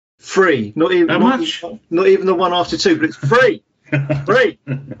Free. Not even How much? Not even the one after 2, but it's free. Free.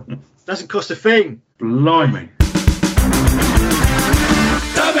 Doesn't cost a thing. Blimey.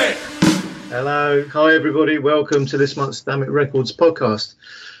 Dammit! Hello. Hi, everybody. Welcome to this month's Dammit Records podcast.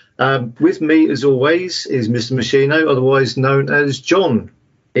 With me, as always, is Mr. Machino, otherwise known as John.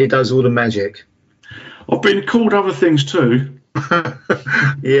 He does all the magic. I've been called other things too.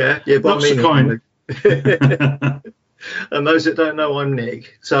 yeah, but not so kind. And those that don't know, I'm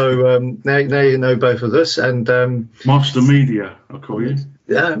Nick. So now you know both of us. And Master Media, I'll call you.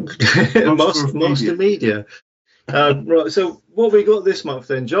 Yeah, Master Media. Right. So what we got this month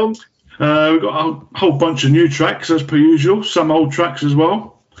then, John? We've got a whole bunch of new tracks as per usual. Some old tracks as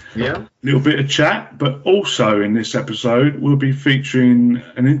well. Yeah. A little bit of chat, but also in this episode we'll be featuring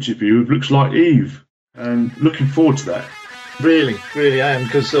an interview with Looks Like Eve, and looking forward to that. Really I am,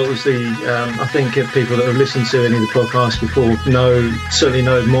 because obviously I think people that have listened to any of the podcasts before certainly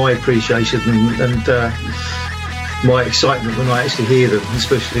know my appreciation and my excitement when I actually hear them,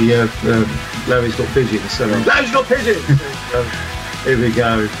 especially Larry's Got Pigeons. So, Larry's Got Pigeons! Here we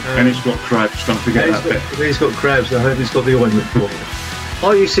go. And he's got crabs, don't forget that bit. He's got crabs, I hope he's got the ointment for them.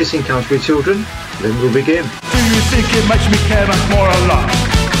 Are you sitting comfortably, children? Then we'll begin. Do you think it makes me care much more or less?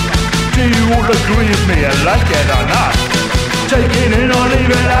 Do you all agree with me and like it or not? Take it in or leave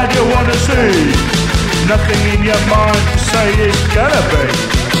it how you want to see. Nothing in your mind to say it's gonna be.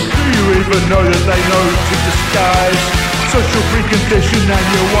 Do you even know that they know to disguise social precondition and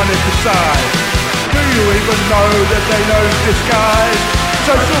you want it to decide? Do you even know that they know to disguise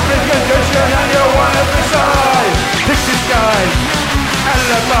social precondition and you want it to decide? It's disguise.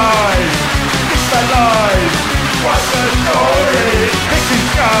 Alibis, it's the lies. What's the story? It's in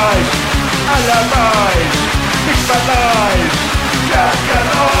skies. Alibis, it's the lies.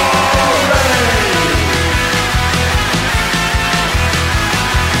 Jackanory.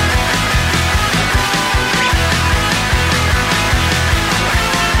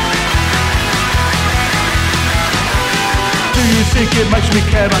 Do you think it makes me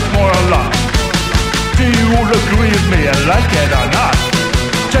care much more or less? Do you all agree with me and like it or not?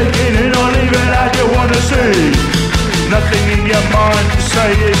 Take it in or leave it how you want to see. Nothing in your mind to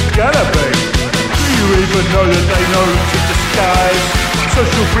say it's gonna be. Do you even know that they know to disguise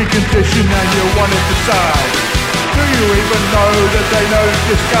social precondition and you want it to decide? Do you even know that they know to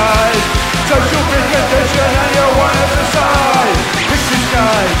disguise social precondition and you want it to decide? It's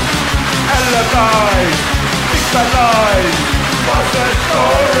disguise, alibis, it's the lies. What's the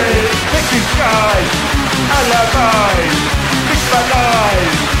story? It's disguise, alibis, it's the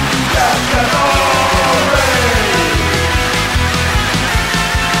lies. Jackanory.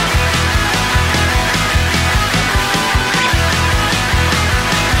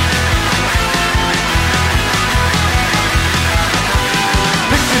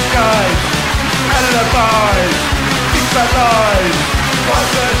 It's disguise, alibis, it's the lies.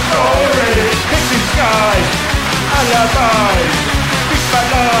 What's the story? It's disguise, alibis, it's the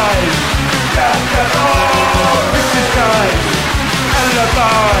lies. Jackanory. It's disguise,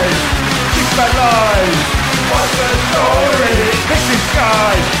 alibis, it's the lies. What's the story? It's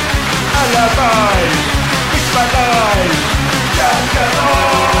disguise, alibis, it's the lies.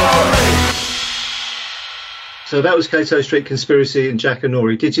 Jackanory. So that was Cato Street Conspiracy and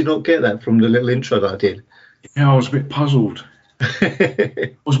Jackanory. Did you not get that from the little intro that I did? Yeah, I was a bit puzzled.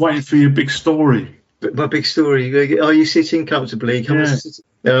 I was waiting for your big story. My big story. Are you sitting comfortably? Yeah.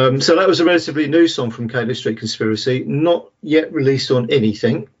 So that was a relatively new song from Cato Street Conspiracy, not yet released on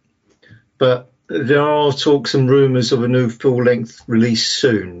anything, but there are talks and rumours of a new full-length release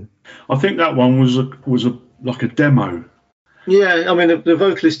soon. I think that one was like a demo. Yeah, I mean the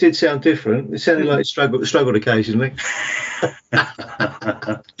vocalist did sound different. It sounded like it struggled occasionally. No,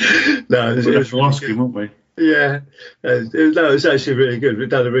 it was ask him, won't we? Yeah, it was actually really good. We've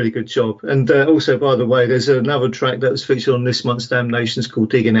done a really good job. And also, by the way, there's another track that was featured on this month's Damnations called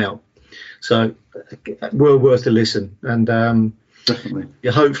Digging Out. So, well worth a listen. And definitely.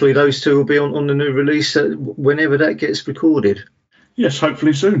 Yeah, hopefully those two will be on the new release whenever that gets recorded. Yes,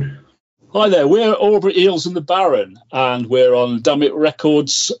 hopefully soon. Hi there, we're Aubrey, Eels and the Baron, and we're on Dammit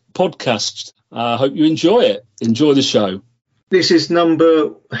Records podcast. Hope you enjoy it. Enjoy the show. This is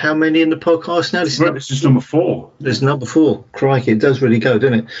number, how many in the podcast now? This is number 4. This is number 4. Crikey, it does really go,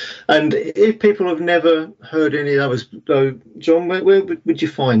 doesn't it? And if people have never heard any others, though, John, where would you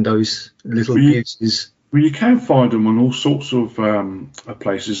find those little beauties? Well, you can find them on all sorts of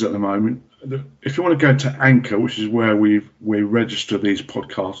places at the moment. If you want to go to Anchor, which is where we register these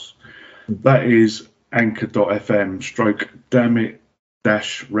podcasts, that is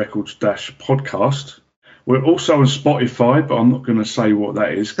anchor.fm/Dammit-Records-podcast. We're also on Spotify, but I'm not going to say what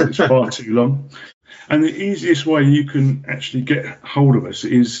that is because it's far too long. And the easiest way you can actually get hold of us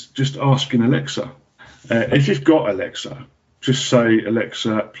is just asking Alexa. If you've got Alexa, just say,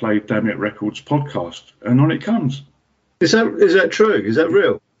 Alexa, play Dammit Records podcast, and on it comes. Is that true? Is that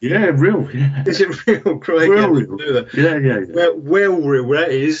real? Yeah, real. Yeah. Is it real, Craig? Real. Yeah. Well, real,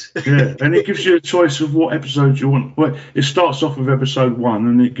 that is. Yeah, and it gives you a choice of what episode you want. Well, it starts off with episode 1,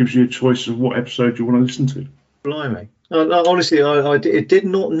 and it gives you a choice of what episode you want to listen to. Blimey. Honestly, I did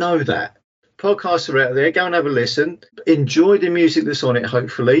not know that. Podcasts are out there. Go and have a listen. Enjoy the music that's on it,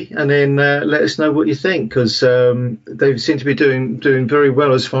 hopefully, and then let us know what you think, because they seem to be doing very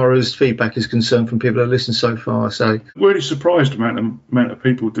well as far as feedback is concerned from people that listen so far. So really surprised the amount of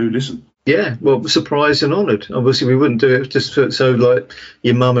people do listen. Yeah, well, surprised and honoured. Obviously, we wouldn't do it just so like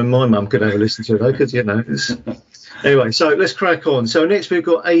your mum and my mum could have a listen to it, though, because it's... Anyway, so let's crack on. So next we've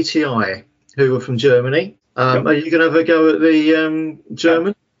got A.T.I, who are from Germany. Yep. Are you going to have a go at the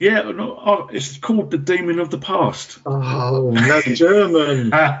German? Yeah, no, it's called The Demon of the Past. Oh, no, German.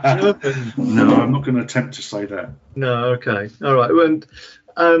 No, I'm not going to attempt to say that. No, okay. All right.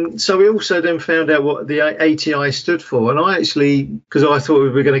 So we also then found out what the A.T.I stood for. And I actually, because I thought we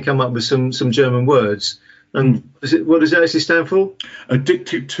were going to come up with some German words. And what does it actually stand for?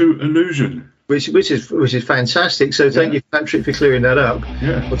 Addicted to illusion. Which is fantastic. So thank you, Patrick, for clearing that up.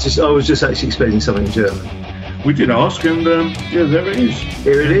 Yeah. I was just actually expecting something German. We did ask, and yeah, there it is.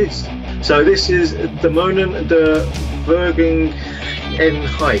 Here it is. So this is Damonen der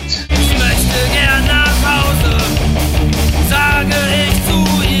Vergangenheit. Ich möchte gern nach Hause, sage ich zu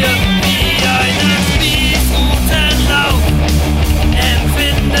ihr, wie einen Spießrutenlauf,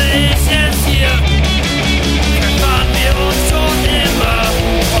 empfinde ich es hier. Verfahren wir uns schon immer,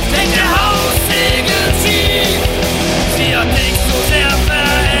 oft hängt der Haussegel schief. Sie hat nichts so sehr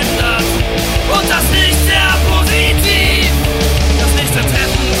verändert, und das nicht sehr positiv. Das nächste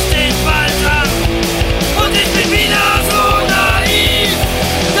Treffen steht bald an, und ich bin wieder so naiv,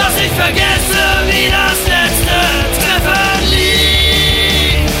 dass ich vergesse, wie das letzte Treffen lief.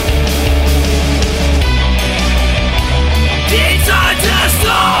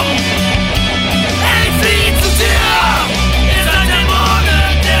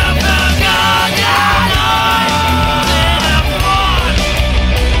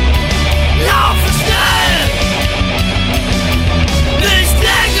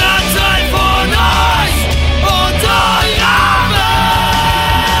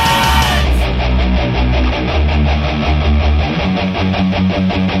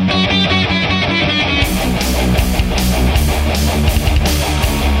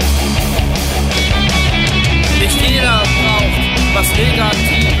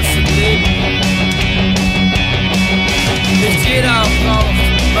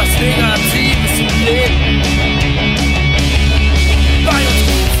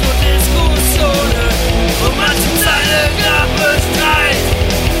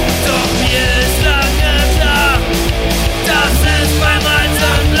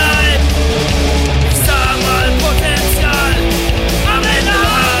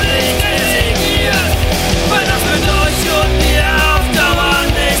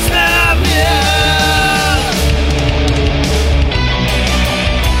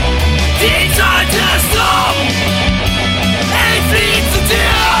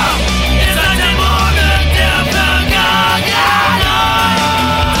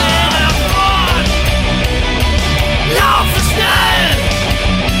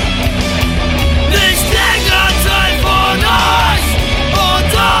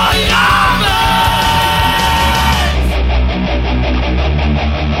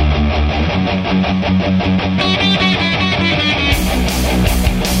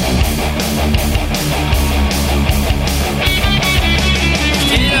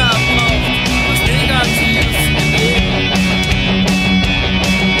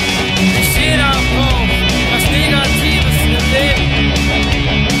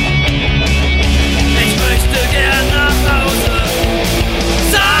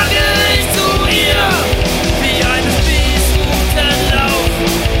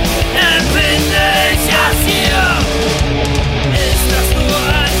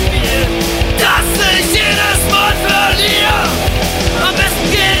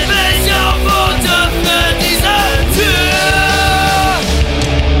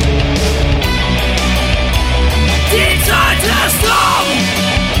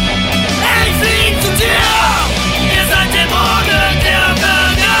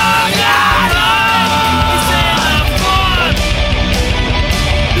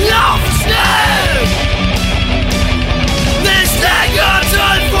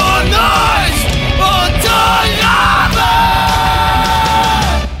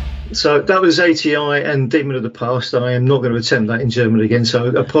 So that was A.T.I and Demon of the Past. I am not going to attempt that in German again. So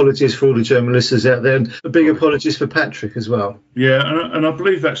apologies for all the German listeners out there, and a big apologies for Patrick as well. Yeah, and I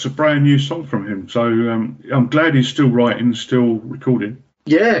believe that's a brand new song from him. So I'm glad he's still writing, still recording.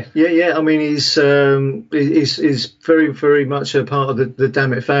 Yeah. I mean, he's very, very much a part of the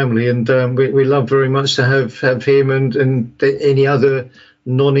Dammit family, and we love very much to have him and any other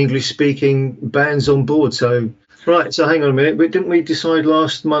non-English speaking bands on board. So. Right, so hang on a minute. Didn't we decide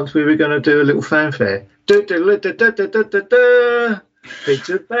last month we were going to do a little fanfare? Featured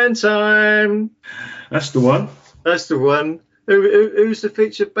band time. That's the one. That's the one. Who's the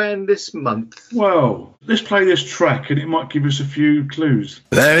featured band this month? Well, let's play this track and it might give us a few clues.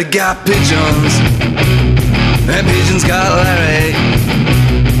 Larry got pigeons, and pigeons got Larry.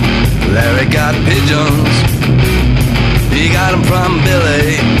 Larry got pigeons, he got them from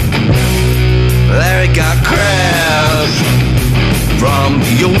Billy. Larry got crabs from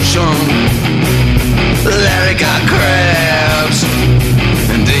the ocean. Larry got crabs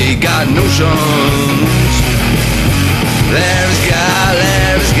and they got notions. Larry's got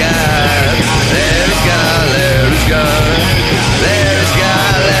Larry's got Larry's got Larry's got Larry's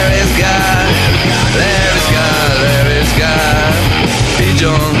got Larry's got Larry's got Larry's got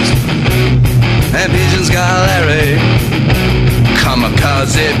pigeons, and pigeons got Larry.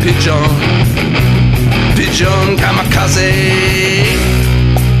 Kamikaze pigeon, pigeon kamikaze.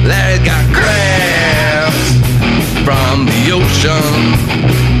 Larry got crabs from the ocean.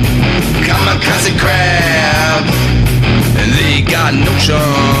 Kamikaze crab, and they got notions.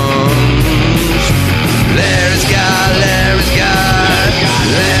 Larry's got Larry's got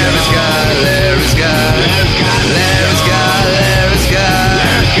Larry's got Larry's got Larry's got Larry's got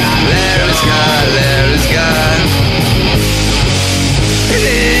Larry's got Larry's got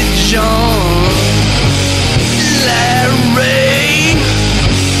pigeon, Larry,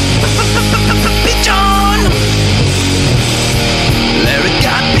 pigeon. Larry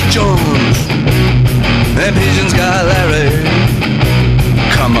got pigeons, and pigeons got Larry.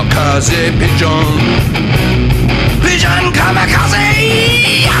 Kamikaze pigeon, pigeon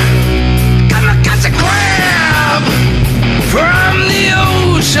kamikaze, kamikaze crab from the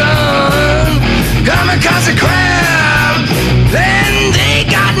ocean. Kamikaze crab, and they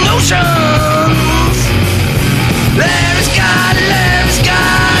got notions. Larry's got Larry's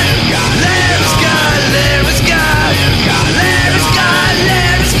got Larry's got Larry's got Larry's got Larry's got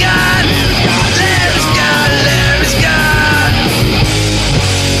Larry's got Larry's got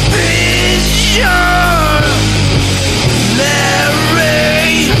pigeon,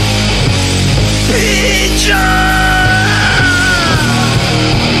 Larry, pigeon.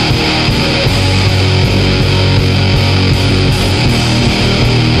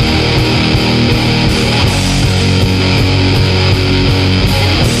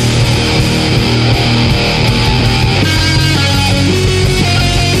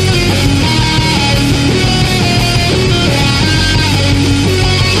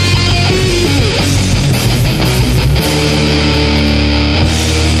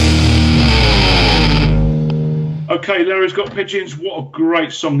 Okay, Larry's got pigeons. What a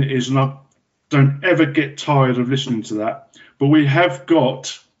great song it is, and I don't ever get tired of listening to that. But we have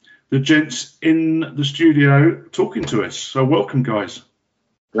got the gents in the studio talking to us. So welcome, guys.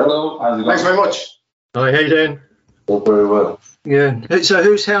 Hello, how's it going? Thanks very much. Hi, how you doing? All very well. Yeah. So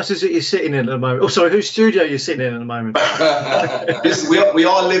whose house is it you're sitting in at the moment? Oh, sorry, whose studio you're sitting in at the moment? we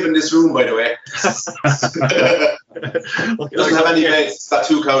all live in this room, by the way. It doesn't have any beds. It's got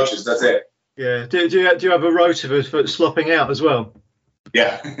two couches. That's it. Yeah. Do you have a rota for slopping out as well?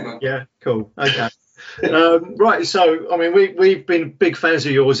 Yeah. Yeah. Cool. Okay. Right. So, I mean, we've been big fans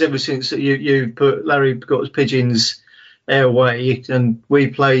of yours ever since you put Larry Got His Pigeons our way, and we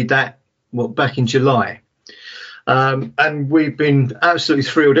played that back in July. And we've been absolutely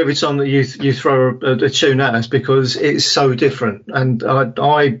thrilled every time that you throw a tune at us, because it's so different. And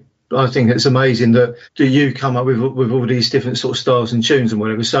I think it's amazing that you come up with all these different sort of styles and tunes and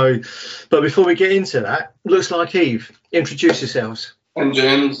whatever. So, but before we get into that, looks like Eve. Introduce yourselves. I'm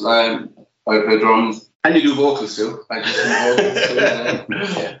James. I play drums. And you do vocals too. I do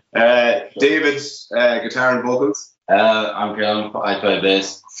vocals too. David's guitar and vocals. I'm Callum. I play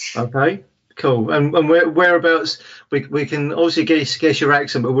bass. Okay. Cool. And whereabouts? We can obviously guess your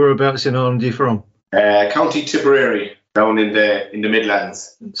accent, but whereabouts in Ireland are you from? County Tipperary, down in the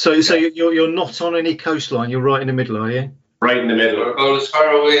Midlands. So you're not on any coastline. You're right in the middle, are you? Right in the middle. We're about as far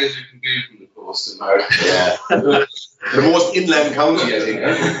away as you can be from the coast in Ireland. Yeah. The most inland county, I think.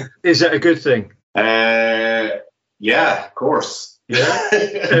 Is that a good thing? Yeah, of course. Yeah.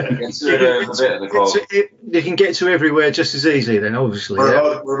 It's a bit of the cold. You can get to everywhere just as easy then, obviously.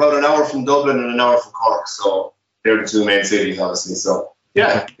 We're about an hour from Dublin and an hour from Cork, so they're the two main cities, obviously. So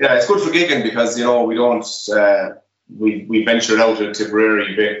yeah, it's good for gigging because we don't we ventured out to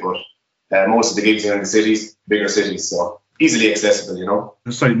Tipperary a bit, but most of the gigs are in the cities, bigger cities, so easily accessible.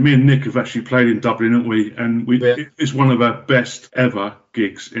 I say, me and Nick have actually played in Dublin, haven't we? And it's one of our best ever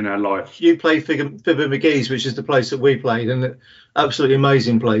gigs in our lives. You played Fibber McGee's, which is the place that we played, and absolutely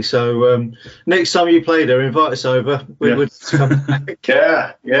amazing place. So next time you play there, invite us over. We would come back.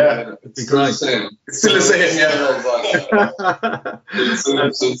 Yeah. It'd be great. It's still the same, yeah. It's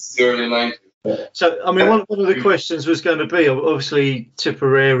since the early 90s. So, I mean, one of the questions was going to be, obviously,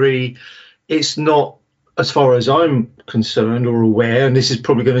 Tipperary, it's not, as far as I'm concerned or aware, and this is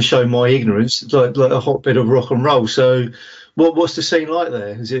probably going to show my ignorance, like a hotbed of rock and roll. So what's the scene like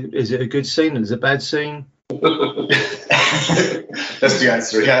there? Is it a good scene? Is it a bad scene? That's the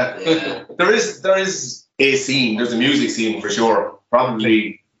answer, yeah. There is a scene, there's a music scene for sure.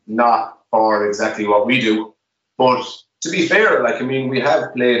 Probably not for exactly what we do, but to be fair, we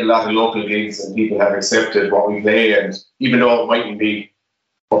have played a lot of local gigs and people have accepted what we play, and even though it mightn't be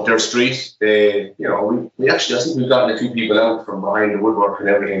up their street, we actually, I think we've gotten a few people out from behind the woodwork and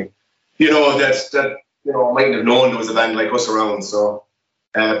everything, that mightn't have known there was a band like us around. So,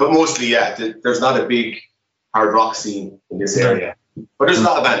 but mostly, there's not a big hard rock scene in this area, but there's a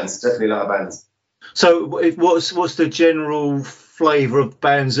lot of bands, definitely a lot of bands. So, what's the general flavour of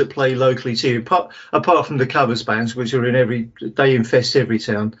bands that play locally to you, apart from the covers bands, which are they infest every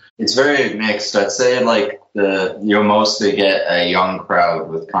town? It's very mixed. I'd say you'll mostly get a young crowd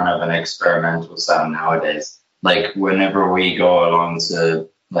with kind of an experimental sound nowadays. Like whenever we go along to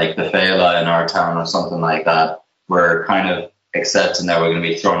like the Fela in our town or something like that, we're kind of accepting that we're going to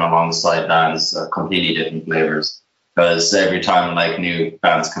be thrown alongside bands of completely different flavours. Because every time new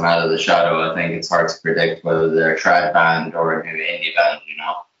bands come out of the shadow, I think it's hard to predict whether they're a trad band or a new indie band,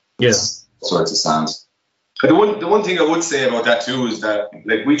 Yes. Sorts of sounds. But the one thing I would say about that too is that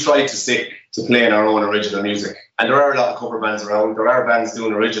we try to stick to playing our own original music. And there are a lot of cover bands around. There are bands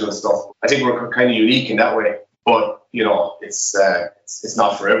doing original stuff. I think we're kind of unique in that way. But, it's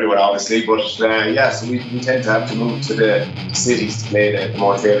not for everyone, obviously. But, so we tend to have to move to the cities to play the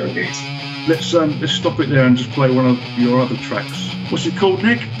more tailored gigs. Let's stop it there and just play one of your other tracks. What's it called,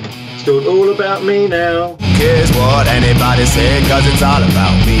 Nick? It's called All About Me Now. Cares what anybody say, cause it's all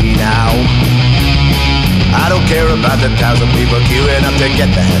about me now. I don't care about the 1,000 people queuing up to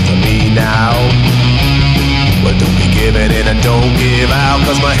get the hands on me now. Well, don't be giving in and don't give out,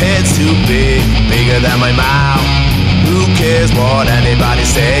 cause my head's too big, bigger than my mouth. Who cares what anybody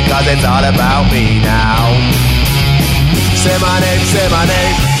say, cause it's all about me now. Say my name, say my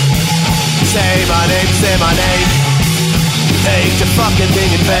name. Say my name, say my name. Take the fucking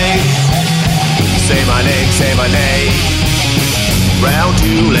thing in vain. Say my name, say my name. Round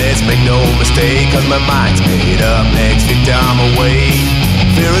two, let's make no mistake, cause my mind's made up, next victim away.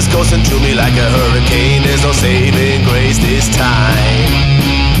 Fear is coursing through me like a hurricane, there's no saving grace this time.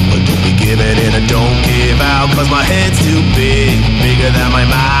 But don't be giving in and don't give out, cause my head's too big, bigger than my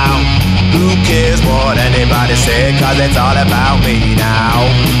mouth. Who cares what anybody say, cause it's all about me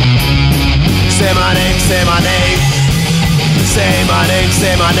now. Say my name, say my name. Say my name,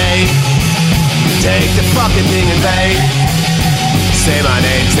 say my name. Take the fucking thing in vain. Say my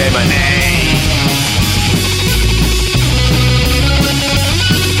name, say my name.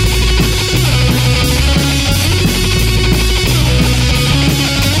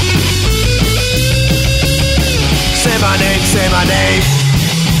 Say my name, say my name.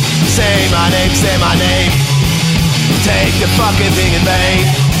 Say my name, say my name. Take the fucking thing in vain.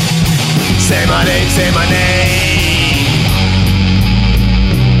 Say my name, say my name.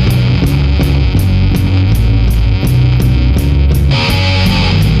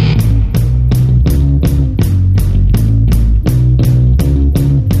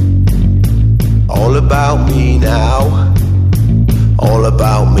 All about me now. All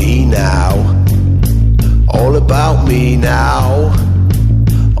about me now. All about me now.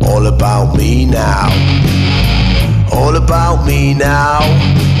 All about me now. All about me now.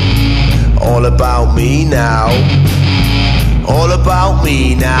 All about me now. All about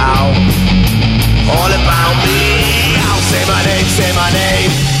me now. All about me now. Say my name, say my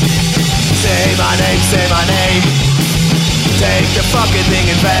name. Say my name, say my name. Take the fucking thing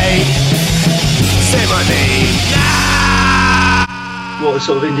in vain. Say my name now. What I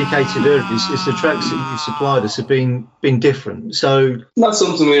sort of indicated earlier is the tracks that you've supplied us have been different. So not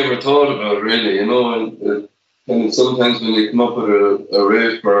something we ever thought about, really, and sometimes when you come up with a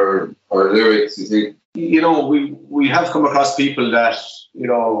riff or lyrics, you think, we have come across people that,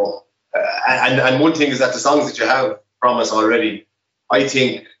 and one thing is that the songs that you have from us already, I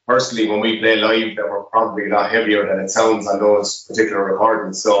think personally when we play live that we're probably a lot heavier than it sounds on those particular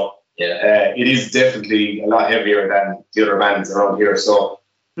recordings. So it is definitely a lot heavier than the other bands around here. So,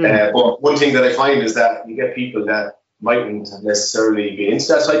 but one thing that I find is that you get people that mightn't necessarily be into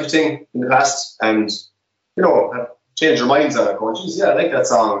that type of thing in the past, and have changed their minds on it, going, geez, yeah, I like that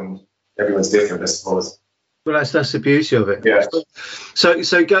song. And everyone's different, I suppose. Well, that's the beauty of it. Yeah. So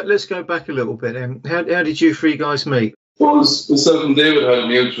let's go back a little bit. How did you three guys meet? Well, myself and David had a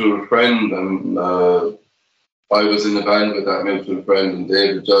mutual friend, and I was in the band with that mutual friend, and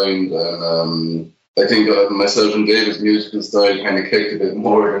David joined, and I think myself and David's musical style kind of clicked a bit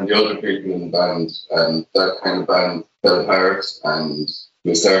more than the other people in the band, and that kind of band fell apart, and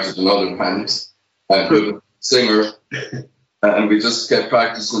we started another band, and with a singer, and we just kept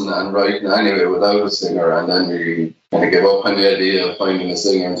practicing and writing anyway without a singer, and then we kind of gave up on the idea of finding a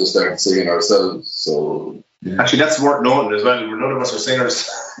singer and just started singing ourselves. So actually, that's worth noting as well. None of us are singers,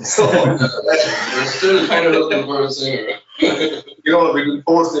 so we're still kind of looking for a singer. We've been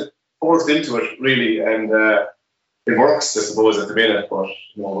forced into it really, and it works, I suppose, at the minute. But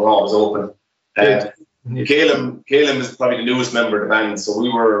we're always open. Caleb is probably the newest member of the band, so we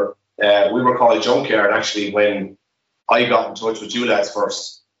were called Junkyard actually when I got in touch with you lads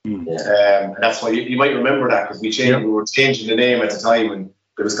first. And that's why you might remember that, because we were changing the name at the time and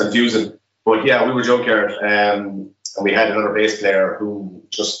it was confusing. But yeah, we were Junkyard, and we had another bass player who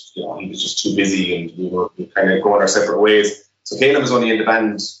just, he was just too busy, and we were kind of going our separate ways. So Caleb was only in the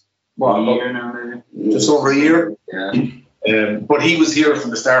band a year now, maybe. Just over a year. Yeah. But he was here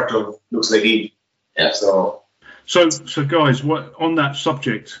from the start of Looks Like Eve. Yeah. So guys, on that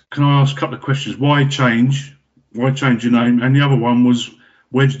subject, can I ask a couple of questions? Why change your name? And the other one was,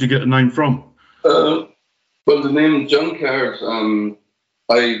 where did you get the name from? Well, the name Junkyard,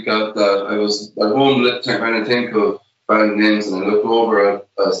 I got that. I was at home trying to think of band names, and I looked over at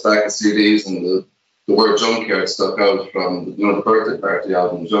a stack of CDs, and the word Junkyard stuck out from the Birthday Party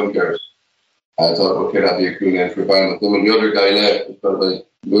album, Junkyard. I thought, okay, that'd be a cool name for a band. But then when the other guy left, it felt like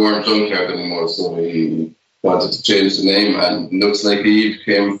we weren't Junkyard anymore, so we wanted to change the name, and Looks Like Eve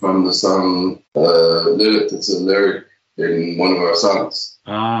came from the song Lilith. It's a lyric in one of our songs.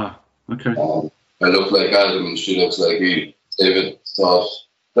 Ah, okay. I look like Adam and she looks like Eve. David thought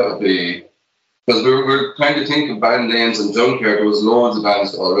that would be, because we were trying to think of band names, and Junkyard, there was loads of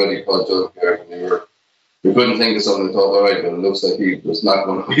bands already called Junkyard, and we couldn't think of something. We thought, all right, but it looks like Eve. There's not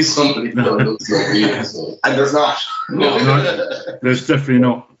going to be somebody that looks like Eve. So. And there's not. No, there's definitely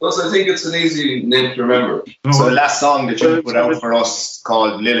not. Plus, I think it's an easy name to remember. So the last song that you put out for us,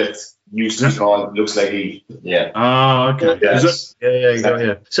 called Lilith, used to be called Looks Like Eve. Yeah. Ah, okay. Yes.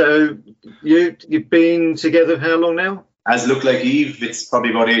 Yeah. So you've been together how long now? As Look Like Eve, it's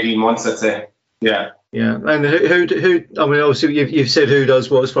probably about 18 months, I'd say. Yeah. Yeah. And who? I mean, obviously you've said who does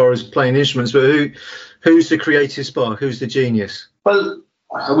what as far as playing instruments, but who's the creative spark? Who's the genius? Well,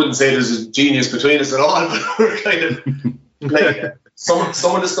 I wouldn't say there's a genius between us at all, but we're kind of like some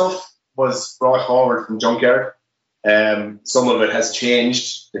of the stuff was brought forward from Junkyard. Some of it has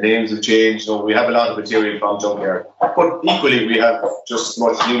changed. The names have changed. So we have a lot of material from Junkyard, but equally we have just as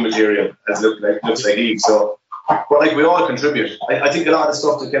much new material as Looks Like Eve. So, but like we all contribute. I think a lot of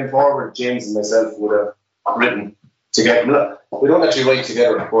stuff that came forward, James and myself would have written together. We don't actually write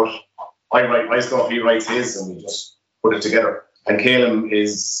together, but I write my stuff, he writes his, and we just put it together. And Caleb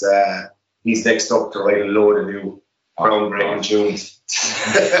is he's next up to write a load of new groundbreaking tunes.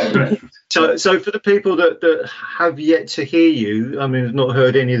 So for the people that have yet to hear you, I mean, have not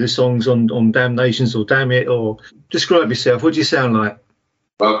heard any of the songs on Damnations or Dammit, or describe yourself. What do you sound like?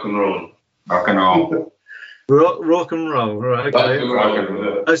 Rock and roll. Rock and roll. Rock and roll, right? Okay. Rock and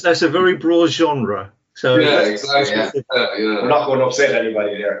roll. That's a very broad genre. So yeah, exactly. Yeah. We're not going to upset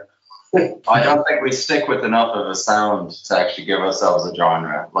anybody there. I don't think we stick with enough of a sound to actually give ourselves a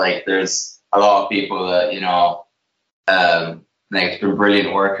genre. Like, there's a lot of people that, like, it's been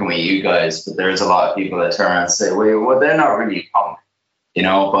brilliant working with you guys, but there's a lot of people that turn around and say, well, they're not really punk,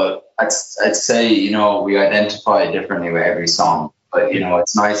 but I'd say, we identify differently with every song. But,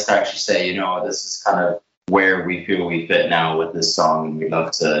 it's nice to actually say, this is kind of where we feel we fit now with this song, and we'd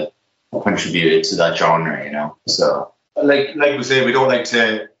love to contribute it to that genre, So, like we say, we don't like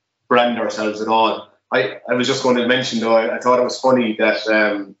to brand ourselves at all. I was just going to mention, though, I thought it was funny that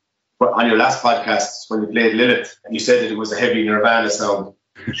on your last podcast, when you played Lilith, you said that it was a heavy Nirvana sound,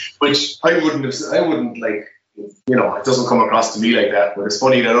 which I wouldn't like, it doesn't come across to me like that, but it's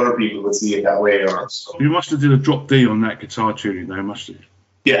funny that other people would see it that way. Or you must have did a drop D on that guitar tuning, though, must you?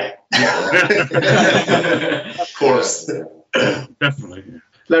 Yeah. Of course. Definitely.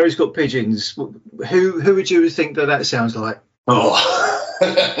 Larry's got pigeons. Who would you think that sounds like? Oh,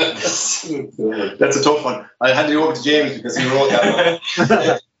 that's a tough one. I'll hand you over to James because he wrote that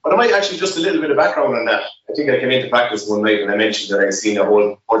one. But I might actually just a little bit of background on that. I think I came into practice one night and I mentioned that I'd seen a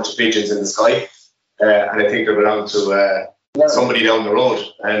whole bunch of pigeons in the sky, and I think they belonged to somebody down the road,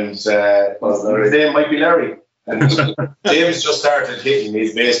 and his name might be Larry. And James just started hitting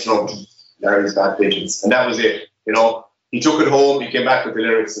his bass drum. Larry's got pigeons, and that was it. You know, he took it home. He came back with the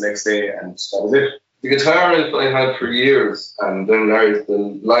lyrics the next day, and that was it. The guitar riff I had for years, and then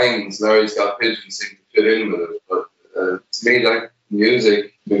the lines, Larry's got pigeons, seem to fit in with it. But to me, like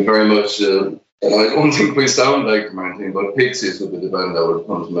music, been very much, and I don't think we sound like them or anything, but Pixies would be the band that would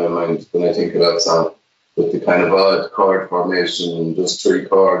come to my mind when I think of that song, with the kind of odd chord formation and just 3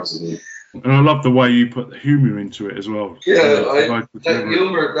 chords. And I love the way you put the humour into it as well. Yeah, that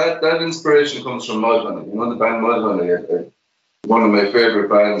humour, that inspiration comes from Mudhoney. You know, the band Mudhoney, one of my favourite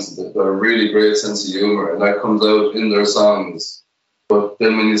bands. They've got a really great sense of humour, and that comes out in their songs. But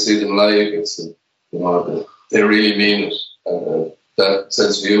then when you see them live, it's, you know, they really mean it. That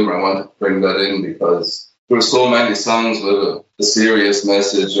sense of humour, I want to bring that in because there are so many songs with a serious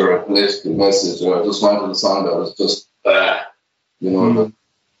message or a political message, or I just wanted a song that was just, you know, that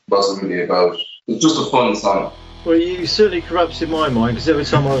wasn't really about. It's just a fun song. Well, you certainly corrupted my mind because every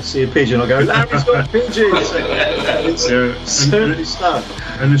time I see a pigeon, I go, Larry's got pigeons. It's certainly stuff.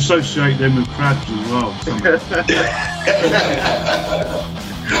 And associate them with crabs as well.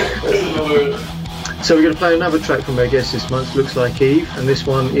 So we're going to play another track from our guest this month. Looks like Eve, and this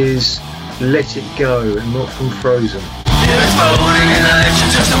one is "Let It Go" and not from Frozen. It's voting in elections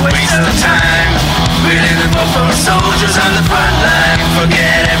just a waste of time. Really the vote for soldiers on the front line.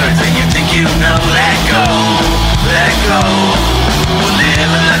 Forget everything you think you know. Let go, let go. We're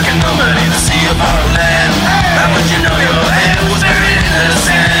living like a nobody in the sea of our land. How would you know your head was buried in the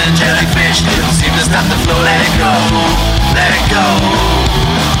sand? Jellyfish didn't seem to stop the flow. Let go, let go.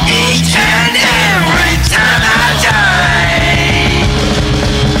 Each and every time I die,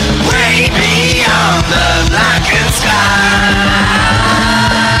 way beyond the blackened sky.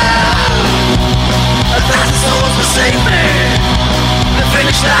 1,000 souls will save me. The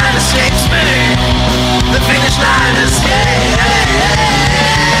finish line escapes me. The finish line escapes.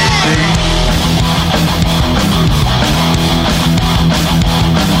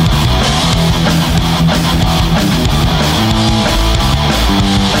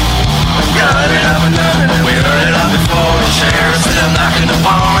 Got it up and done it, we heard it all before. The sheriff's still knocking the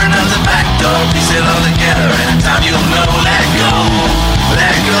barn on the back door. Piece it all together, and in time you'll know. Let go,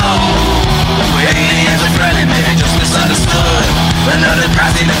 let go. We aliens are friendly, maybe just misunderstood. Another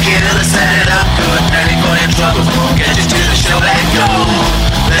crossing to kill, set it up good. Penny for your troubles won't get you to the show. Let go,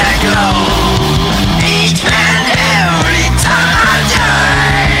 let go. Each and every time I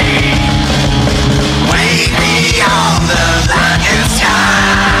die, way beyond the blackened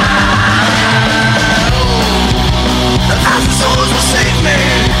sky. 1,000 souls will save me.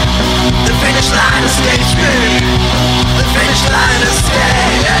 The finish line escapes me. The finish line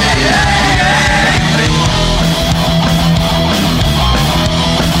escapes me.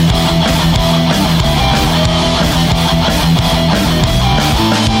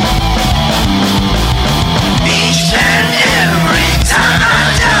 Each and every time I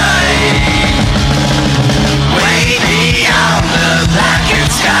die, way beyond the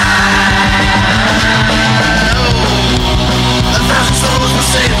blackened sky. 1,000 souls will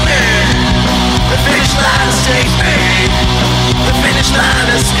save me. The finish line escapes me. The finish line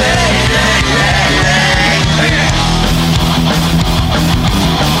escapes me.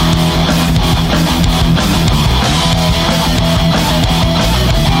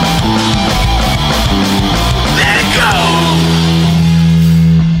 Let it go.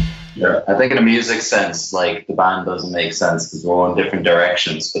 Yeah, I think in a music sense, like the band doesn't make sense because we're all in different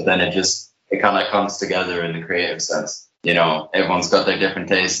directions, but then it kind of comes together in the creative sense. You know, everyone's got their different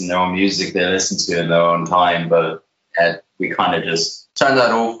tastes and their own music they listen to in their own time, but we kind of just turn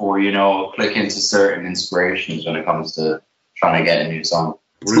that over, you know, click into certain inspirations when it comes to trying to get a new song.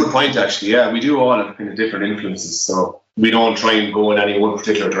 It's a good point, actually. Yeah, we do all have kind of different influences, so we don't try and go in any one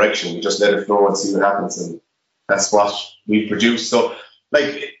particular direction. We just let it flow and see what happens, and that's what we produce. So,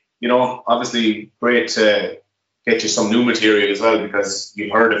 like, you know, obviously great to get you some new material as well because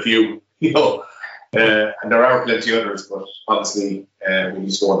you've heard a few, you know. And there are plenty others, but obviously we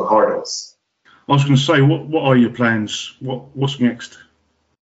just go on the hard ones. I was going to say, what are your plans? What's next?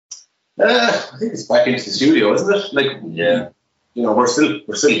 I think it's back into the studio, isn't it? Like, yeah, you know, we're still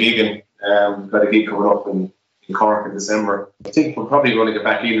gigging. We've got a gig coming up in Cork in December. I think we're probably going to get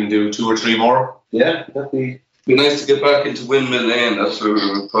back in and do 2 or 3 more. Yeah, that'd be nice to get back into Windmill Lane. That's where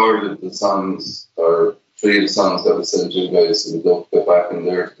we recorded the songs, or 3 of the songs that we sent you guys. So we'd love to get back in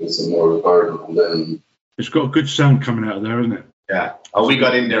there to do some more recording. And then it's got a good sound coming out of there, isn't it? Yeah. Oh, we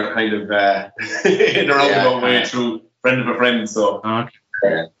got in there kind of in a roundabout way through friend of a friend. So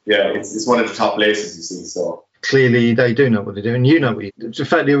yeah, it's one of the top places, you see. So clearly they do know what they're doing. You know what the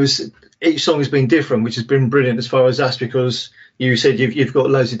fact each song has been different, which has been brilliant as far as us, because you said you've got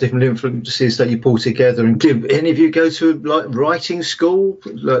loads of different influences that you pull together. And do any of you go to like writing school,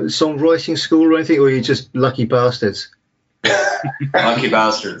 like songwriting school or anything, or are you just lucky bastards? Lucky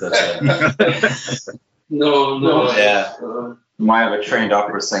bastards, that's it. No. Yeah. You might have a trained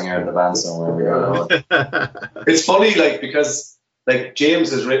opera singer in the band somewhere. It's funny, like, because like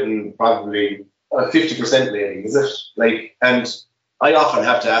James has written probably 50% lately, is it? Like, and I often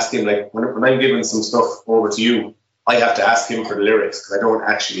have to ask him, like, when I'm giving some stuff over to you, I have to ask him for the lyrics because I don't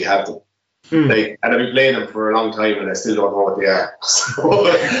actually have them. Like, and I've been playing them for a long time and I still don't know what they are. So,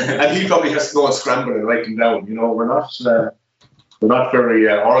 and he probably has to go and scramble and write them down. You know, we're not very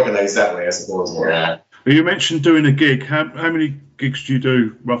organised that way, I suppose. Yeah. You mentioned doing a gig. How many gigs do you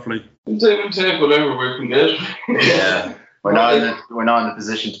do roughly? We take whatever we can get. Yeah. We're not in the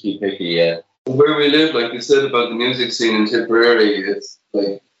position to be picky yet. Where we live, like you said about the music scene in Tipperary, it's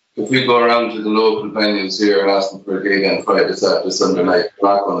like if we go around to the local venues here and ask them for a gig on Friday, Saturday, Sunday night,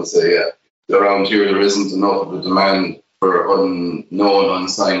 we're not going to say around here there isn't enough of a demand for unknown,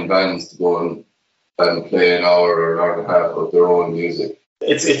 unsigned bands to go and play an hour or an hour and a half of their own music.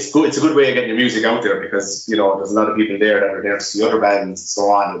 It's good. It's a good way of getting your music out there because, you know, there's a lot of people there that are there to see other bands and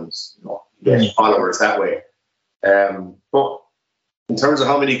so on, and, you know, get followers that way. But in terms of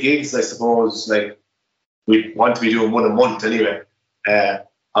how many gigs, I suppose, like, we want to be doing 1 a month anyway.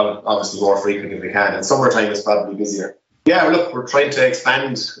 Obviously more frequent if we can. And summertime is probably busier. Yeah, look, we're trying to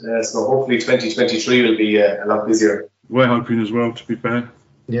expand, so hopefully 2023 will be a lot busier. We're hoping as well, to be fair.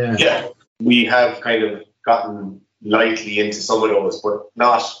 Yeah, we have kind of gotten lightly into some of those, but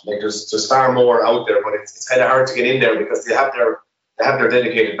not like there's far more out there. But it's kind of hard to get in there because they have their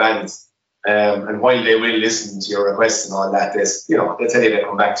dedicated bands, and while they will listen to your requests and all that, they'll tell you they'll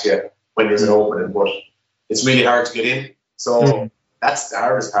come back to you when there's an opening. But it's really hard to get in. So that's the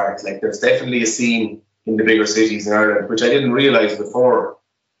hardest part. Like, there's definitely a scene in the bigger cities in Ireland, which I didn't realise before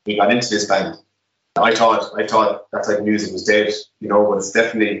we got into this band. I thought that type of music was dead, you know, but it's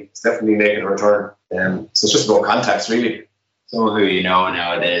definitely making a return. So it's just about contacts, really. Some of who you know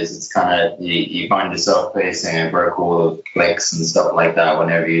nowadays, it's kind of, you find yourself facing a brick wall of clicks and stuff like that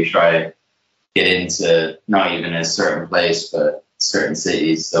whenever you try to get into not even a certain place, but certain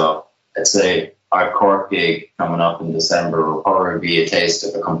cities. So I'd say our Cork gig coming up in December will probably be a taste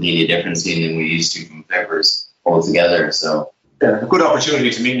of a completely different scene than we used to from Clippers altogether. So a good opportunity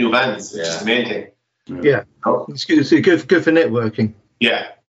to meet new bands, which is the main thing. Yeah, it's good for networking.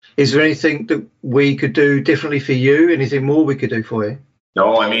 Yeah. Is there anything that we could do differently for you? Anything more we could do for you?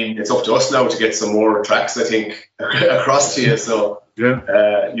 No, I mean, it's up to us now to get some more tracks, I think, across to you. So you've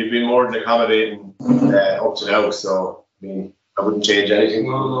been more than accommodating up to now. So, I mean, I wouldn't change anything.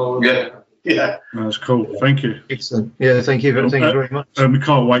 No. Yeah. That's cool. Thank you. Excellent. Yeah, thank you very much. We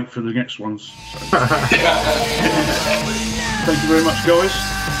can't wait for the next ones. So. Thank you very much, guys.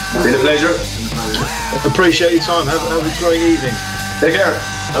 It's been a pleasure. Appreciate your time. Have a great evening. Take care.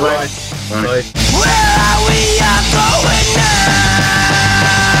 Bye-bye. Bye. Where are we going now?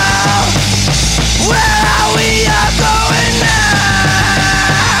 Where are we going now?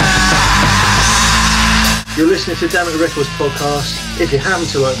 You're listening to Dammit Records podcast. If you happen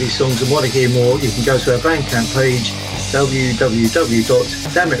to like these songs and want to hear more, you can go to our Bandcamp page,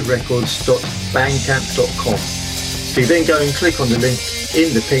 www.dammitrecords.bandcamp.com. So you then go and click on the link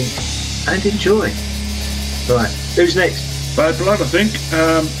in the pink and enjoy. Right, who's next? Bad Blood, I think.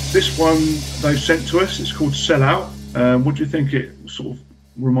 This one they've sent to us, it's called Sell Out. What do you think it sort of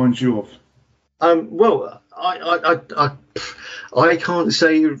reminds you of? Well, I can't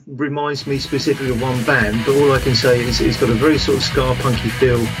say it reminds me specifically of one band, but all I can say is it's got a very sort of ska punky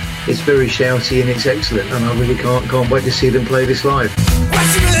feel. It's very shouty and it's excellent, and I really can't wait to see them play this live.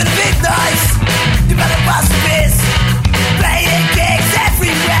 Rushing with a big noise, you better bust this. Playing gigs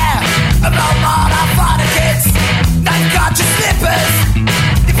everywhere, about more than for the kids. Now you got your slippers,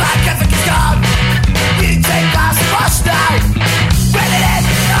 if I can think it's gone. You take my squash now, ready then,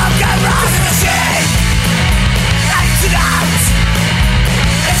 I'll go right in the shade. Out and out,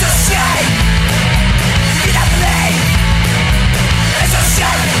 it's a shame. You don't believe, it's a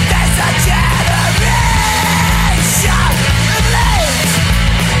shame. There's a generation of lives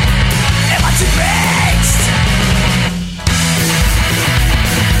in what you preached.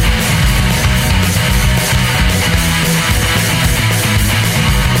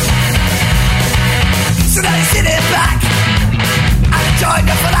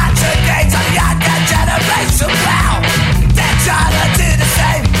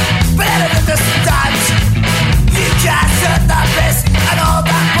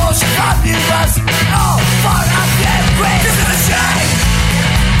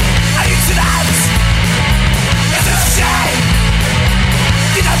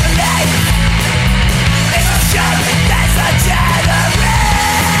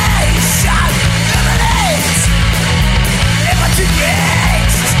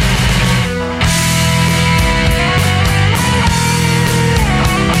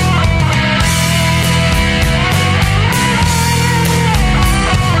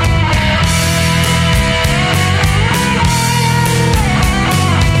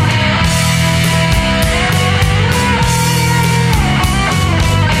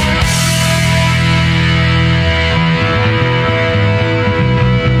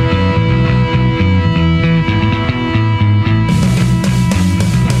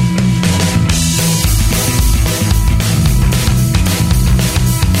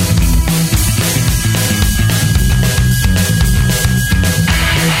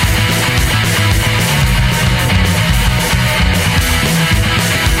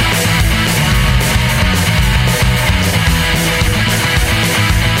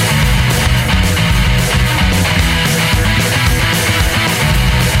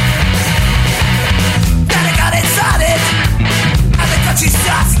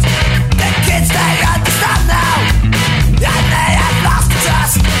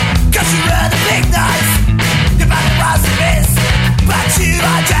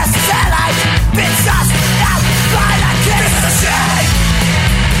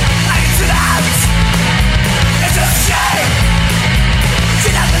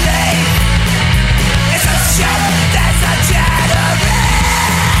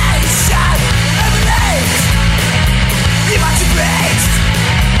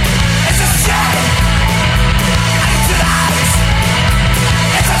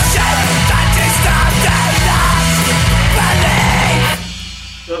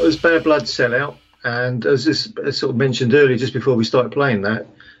 does Bad Blood sell out? And as sort of mentioned earlier, just before we started playing that,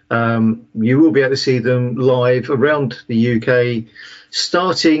 you will be able to see them live around the UK,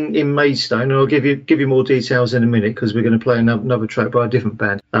 starting in Maidstone. And I'll give you more details in a minute, because we're going to play another track by a different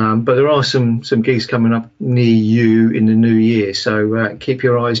band. But there are some gigs coming up near you in the new year, so keep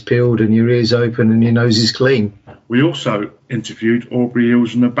your eyes peeled and your ears open and your noses clean. We also interviewed Aubrey,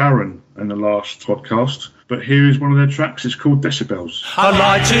 Eels and the Baron in the last podcast, but here is one of their tracks. It's called Decibels. I'd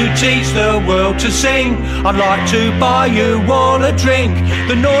like to teach the world to sing. I'd like to buy you all a drink.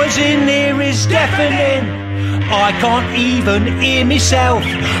 The noise in here is deafening. I can't even hear myself.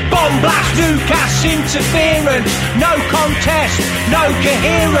 Bomb blast, Lucas interference. No contest, no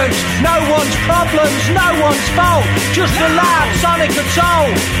coherence. No one's problems, no one's fault. Just a loud sonic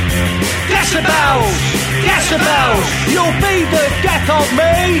assault. Decibels, decibels, you'll be the death of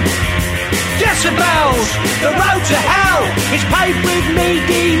me. Decibels, the road to hell is paved with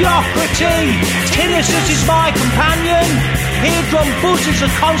mediocrity. Tinnitus is my companion. Eardrum buzz is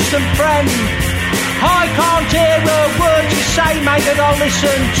a constant friend. I can't hear a word you say, mate, and I'll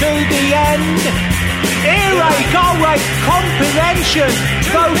listen to the end. Earache, alright, comprehension,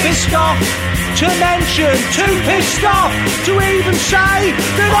 go pissed off to mention, too pissed off to even say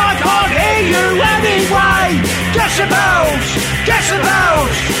that I can't hear you anyway. Decibels,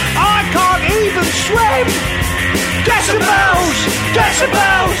 decibels, I can't even swim. Decibels,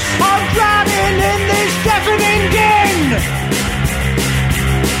 decibels, I'm drowning in this deafening din.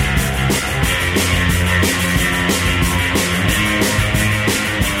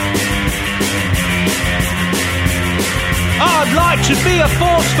 I'd like to be a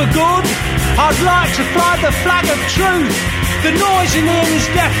force for good. I'd like to fly the flag of truth. The noise in here is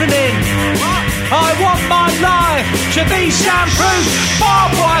deafening. I want my life to be soundproof.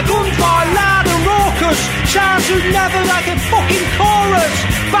 Barbed wire, gunfire, loud and raucous. Sounds who'd never like a fucking chorus.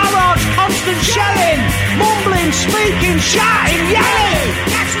 Barrage, constant shelling. Mumbling, speaking, shouting, yelling.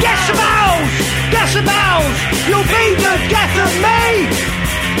 Decibels, decibels, you'll be the death of me.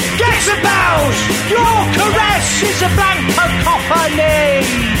 Decibels, your caress is a blank cacophony.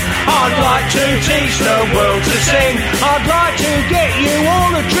 I'd like to teach the world to sing. I'd like to get you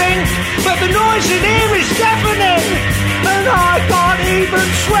all a drink, but the noise in here is deafening, and I can't even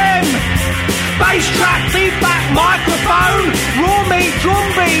swim. Bass track, feedback, microphone, raw meat, drum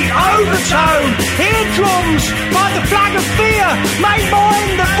beat, overtone. Eardrums by the flag of fear, make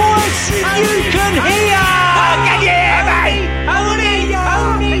mine the voice you can hear. Can you hear me?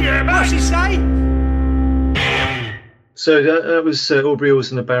 What's he say? So that was Aubrey,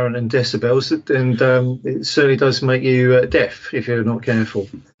 Eels and the Baron and Decibels, and it certainly does make you deaf if you're not careful.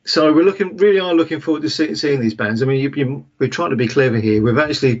 So we're looking forward to seeing these bands. I mean, we're trying to be clever here. We've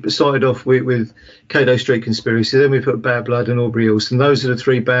actually started off with Cato Street Conspiracy, then we put Bad Blood and Aubrey, Eels, and those are the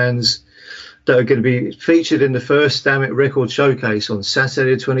three bands that are going to be featured in the first Dammit record showcase on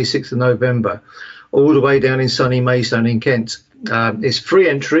Saturday, the 26th of November, all the way down in sunny Maidstone in Kent. It's free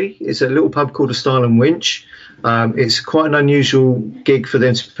entry. It's a little pub called the Stile and Winch. It's quite an unusual gig for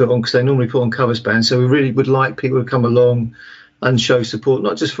them to put on, because they normally put on covers bands. So we really would like people to come along and show support,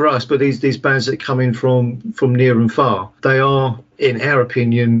 not just for us, but these bands that come in from near and far. They are, in our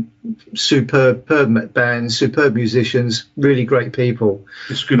opinion, superb bands, superb musicians, really great people.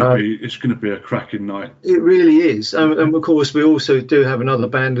 It's going to be a cracking night. It really is. And of course, we also do have another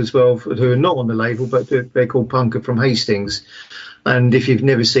band as well who are not on the label, but they're called Punker from Hastings. And if you've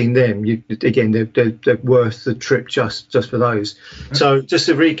never seen them, they're worth the trip just for those. So just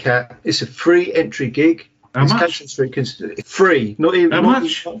to recap, it's a free entry gig. How it's much? Cato Street free. Not even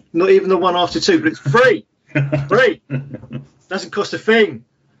the one after two, but it's free. Free. Doesn't cost a thing.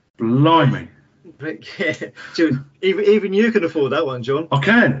 Blimey. Yeah. Even you can afford that one, John. I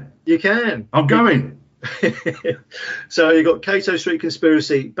can. You can. I'm going. So you've got Cato Street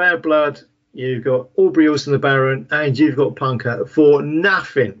Conspiracy, Bad Blood, you've got Aubrey, Eels and the Baron, and you've got Punker for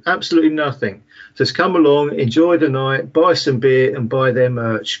nothing, absolutely nothing. Just come along, enjoy the night, buy some beer and buy their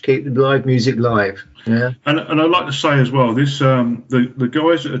merch. Keep the live music live. Yeah. And I'd like to say as well, this the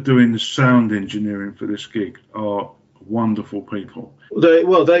guys that are doing the sound engineering for this gig are wonderful people. They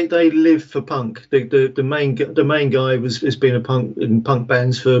live for punk. The main guy has been in punk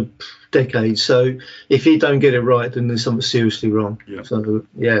bands for decades. So if he don't get it right, then there's something seriously wrong. Yeah. So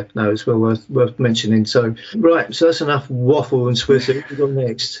yeah, no, it's well worth mentioning. So right, so that's enough waffle and Swiss. What we got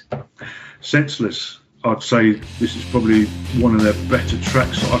next? Senseless. I'd say this is probably one of their better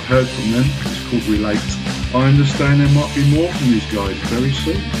tracks that I've heard from them. It's called Relate. I understand there might be more from these guys very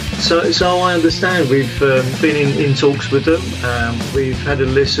soon. So I understand we've been in talks with them. We've had a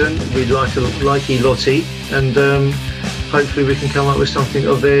listen. We like Lottie, and hopefully we can come up with something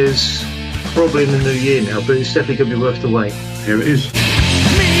of theirs probably in the new year now, but it's definitely going to be worth the wait. Here it is.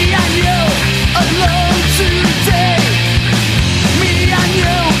 Me and you alone today. Me and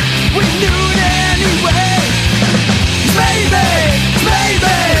you, we knew it anyway. Maybe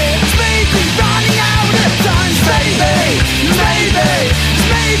running out of time.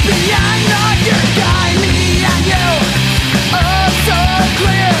 Maybe I'm not your guy. Me and you, oh so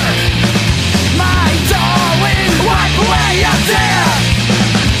clear. My darling, wipe away your tear.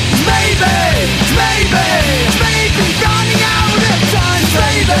 Maybe running out of time.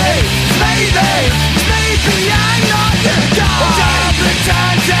 Maybe I'm not your guy. All the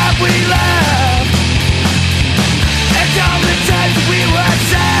times that we laughed, and all the times that we were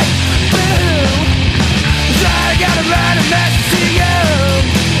sad. Boo, I gotta write a message to you.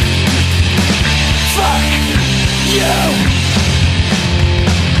 Fuck you.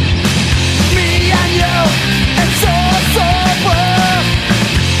 Me and you, and so sober.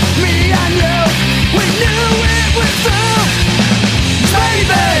 Me and you, we knew it was true.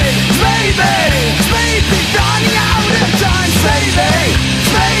 Maybe running out of time.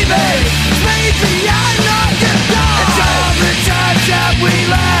 Maybe I'm not your dog. It's all the times that we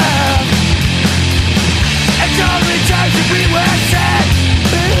laughed, and all the times that we were sad.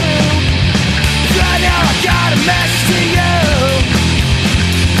 Boo, right now I got a message to you.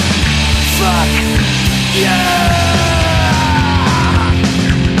 Fuck you.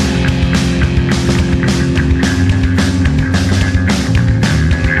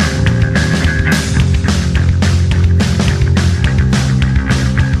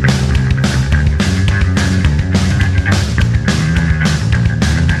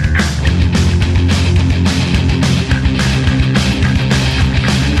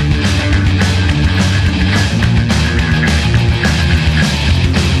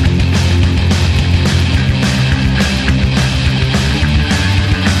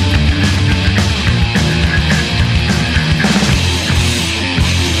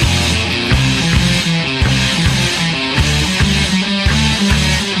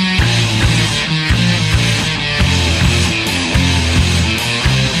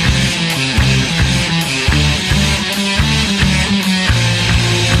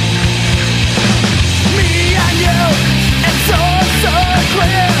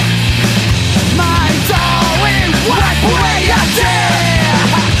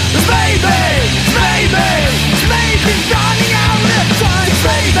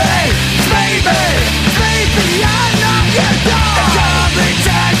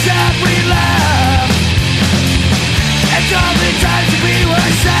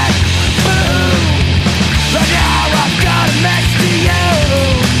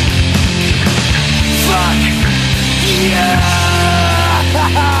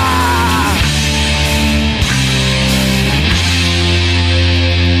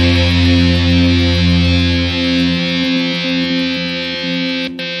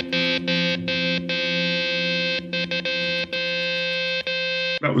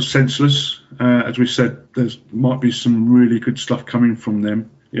 That was Senseless. As we said, there might be some really good stuff coming from them.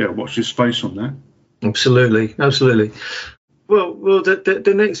 Yeah, watch this space on that. Absolutely. Well,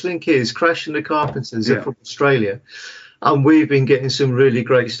 the next link is Crash and the Carpenters from Australia. And we've been getting some really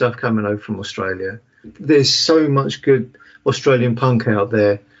great stuff coming over from Australia. There's so much good Australian punk out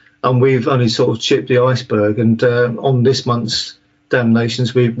there, and we've only sort of chipped the iceberg. And on this month's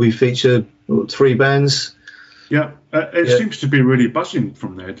Damnations, we feature 3 bands. Yeah, it seems to be really buzzing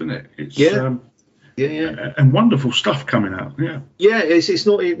from there, doesn't it? It's, yeah. And wonderful stuff coming out. Yeah, it's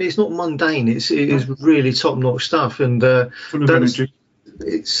not mundane. It is really top notch stuff, and full of energy.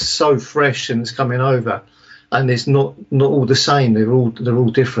 It's so fresh and it's coming over, and it's not all the same. They're all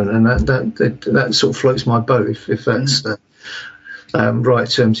different, and that sort of floats my boat if that's the right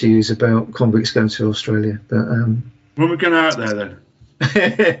term to use about convicts going to Australia. But when we're going out there then?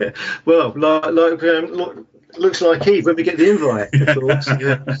 Well, looks like Eve when we get the invite, of course.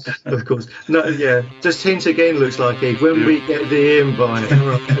 Of course. No, just hint again, looks like Eve when we get the invite.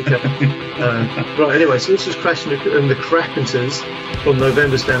 Right, okay. Right, anyway, so this was Crash and the Crapenters from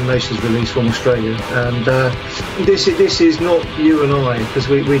November's Damnations release from Australia. And this is not you and I, because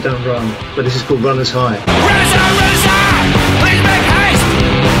we don't run, but this is called Runners High. Runners high, please make haste.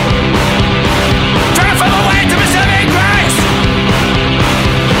 Turn from the way to receiving grace.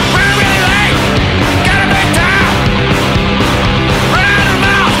 We're really late, gotta make time. Run out of the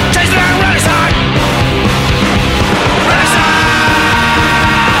mouth, chase down runners high. Runners high.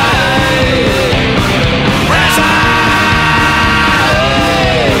 Runners high.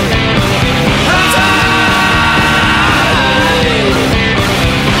 Runners high.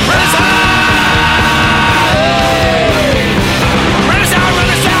 Runners high.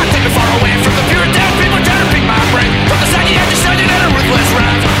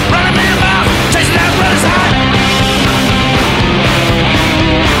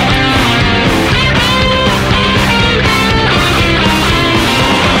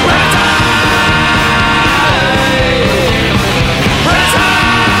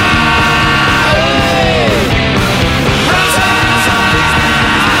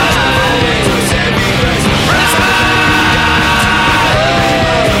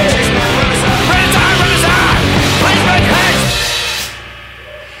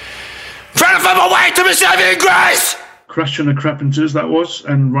 running from my way to my saving grace. Crash and the Crapenters, that was,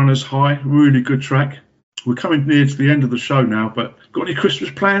 and Runners High. Really good track. We're coming near to the end of the show now, but got any Christmas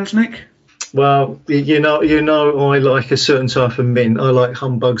plans, Nick? Well, you know, I like a certain type of mint. I like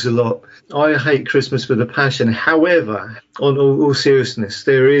humbugs a lot. I hate Christmas with a passion. However, on all seriousness,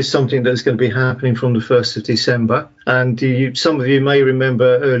 there is something that's going to be happening from the 1st of December. And some of you may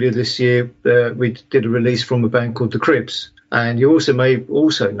remember earlier this year, we did a release from a band called The Cribs. And you also may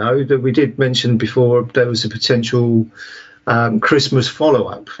also know that we did mention before there was a potential Christmas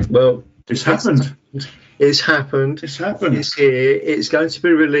follow-up. Well, it's happened. It's happened. It's happened. It's here. It's going to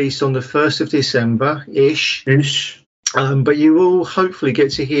be released on the 1st of December-ish. But you will hopefully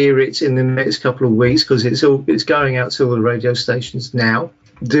get to hear it in the next couple of weeks because it's going out to all the radio stations now.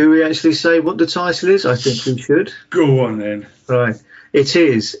 Do we actually say what the title is? I think we should. Go on then. Right. It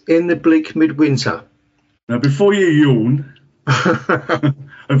is In the Bleak Midwinter. Now, before you yawn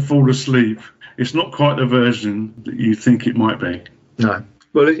and fall asleep, it's not quite the version that you think it might be. No.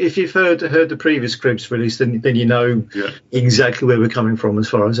 Well, if you've heard the previous Cribs release, then you know exactly where we're coming from as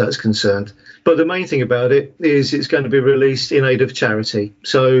far as that's concerned. But the main thing about it is it's going to be released in aid of charity.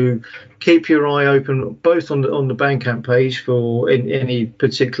 So keep your eye open both on the Bandcamp page for any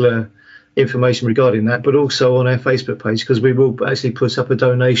particular information regarding that, but also on our Facebook page because we will actually put up a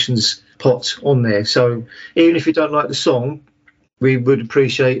donations pot on there. So even if you don't like the song, we would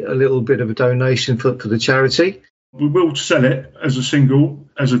appreciate a little bit of a donation for the charity. We will sell it as a single,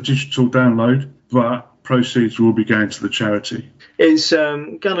 as a digital download, but proceeds will be going to the charity. It's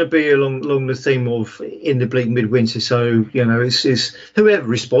going to be along the theme of In the Bleak Midwinter. So, you know, it's whoever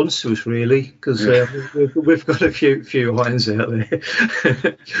responds to us, really, because we've got a few irons out there.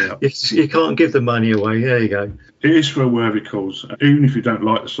 You can't give the money away. There you go. It is for a worthy cause, even if you don't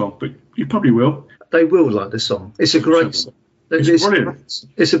like the song, but you probably will. They will like the song. It's a great song. It's brilliant.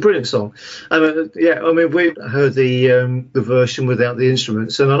 It's a brilliant song. We heard the version without the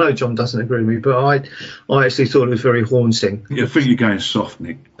instruments, and I know John doesn't agree with me, but I actually thought it was very haunting. Yeah, I think you're going soft,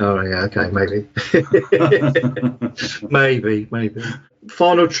 Nick. Oh yeah, okay, maybe. maybe.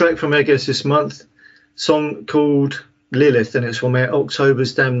 Final track from our guest this month, song called Lilith, and it's from our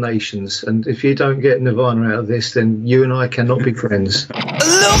October's Damnations. And if you don't get Nirvana out of this, then you and I cannot be friends.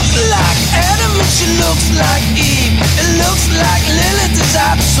 Looks like Adam and she looks like Eve. It looks like Lilith is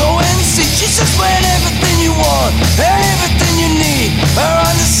up so NC. She says when everything you want and everything you need are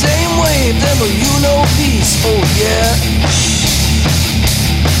on the same wave, then will you know peace? Oh yeah.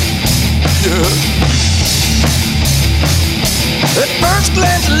 At first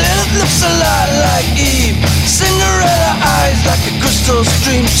glance, Lilith looks a lot like Eve. Cinderella eyes like a crystal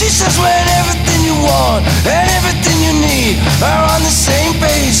stream. She says when everything you want and everything you need are on the same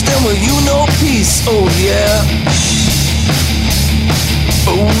page, then will you know peace? Oh yeah.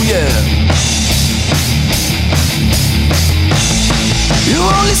 Oh yeah. You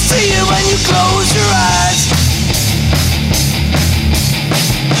only see it when you close your eyes.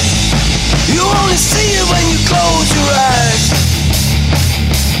 You only see it when you close your eyes.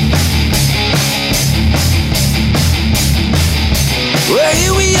 Well,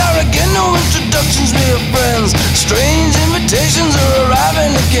 here we are again, no introductions, we are friends. Strange invitations are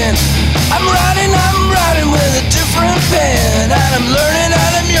arriving again. I'm writing with a different pen. And I'm learning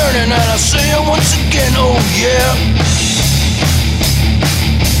and I'm yearning, and I'll say it once again, oh yeah.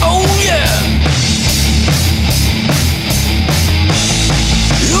 Oh yeah.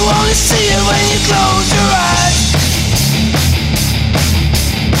 You only see it when you close your eyes.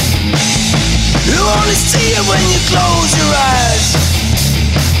 You only see it when you close your eyes.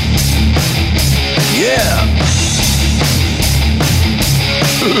 Yeah.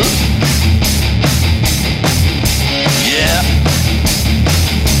 Yeah.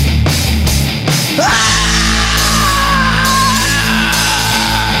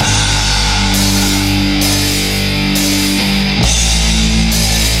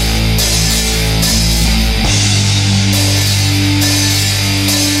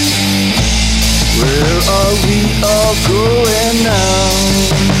 Where are we all going now?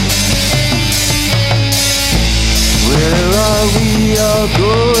 Where are we all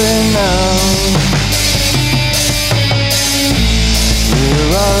going now? Where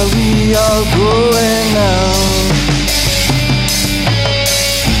are we all going now?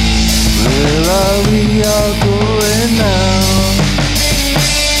 Where are we all going now?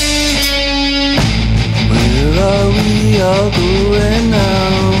 Where are we all going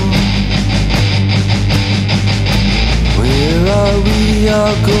now? Where are we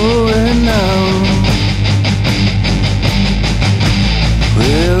all going now?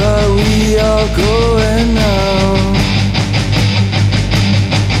 Where are we all going now?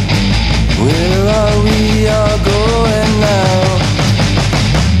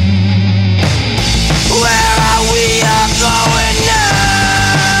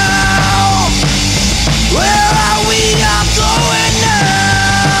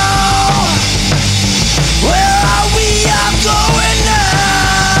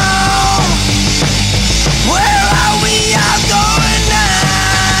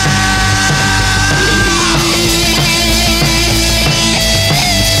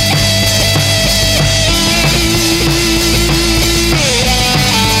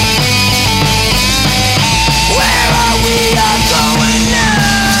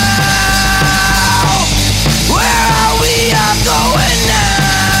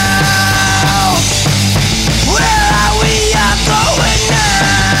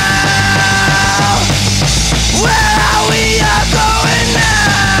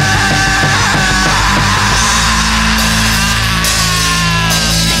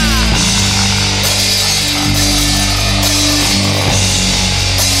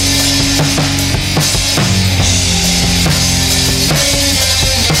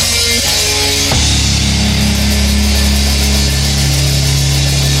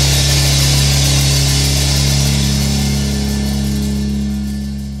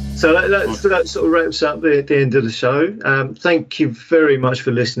 So that sort of wraps up the end of the show. Thank you very much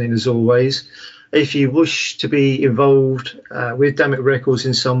for listening, as always. If you wish to be involved with Dammit Records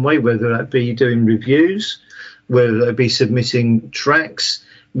in some way, whether that be doing reviews, whether that be submitting tracks,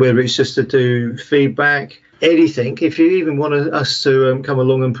 whether it's just to do feedback, anything, if you even want us to come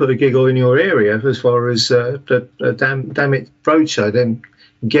along and put a gig on in your area as far as the Dammit Roadshow, then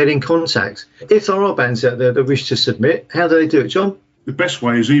get in contact. If there are bands out there that wish to submit, how do they do it, John? The best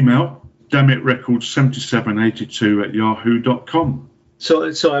way is email dammitrecords7782@yahoo.com.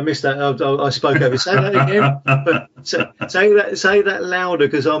 So I missed that. I spoke over. Say that again. But say that louder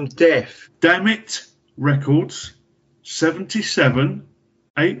because I'm deaf. Dammit Records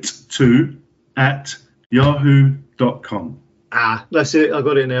 7782@yahoo.com. That's it. I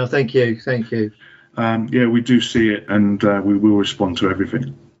got it now. Thank you. Yeah, we do see it, and we will respond to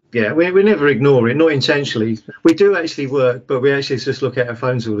everything. Yeah, we never ignore it, not intentionally. We do actually work, but we actually just look at our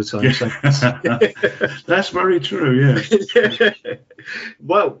phones all the time. Yeah. So. That's very true, yeah.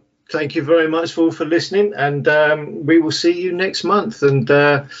 Well, thank you very much for listening, and we will see you next month. And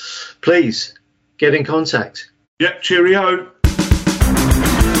please get in contact. Yep, cheerio.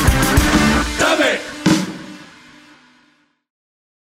 Dammit!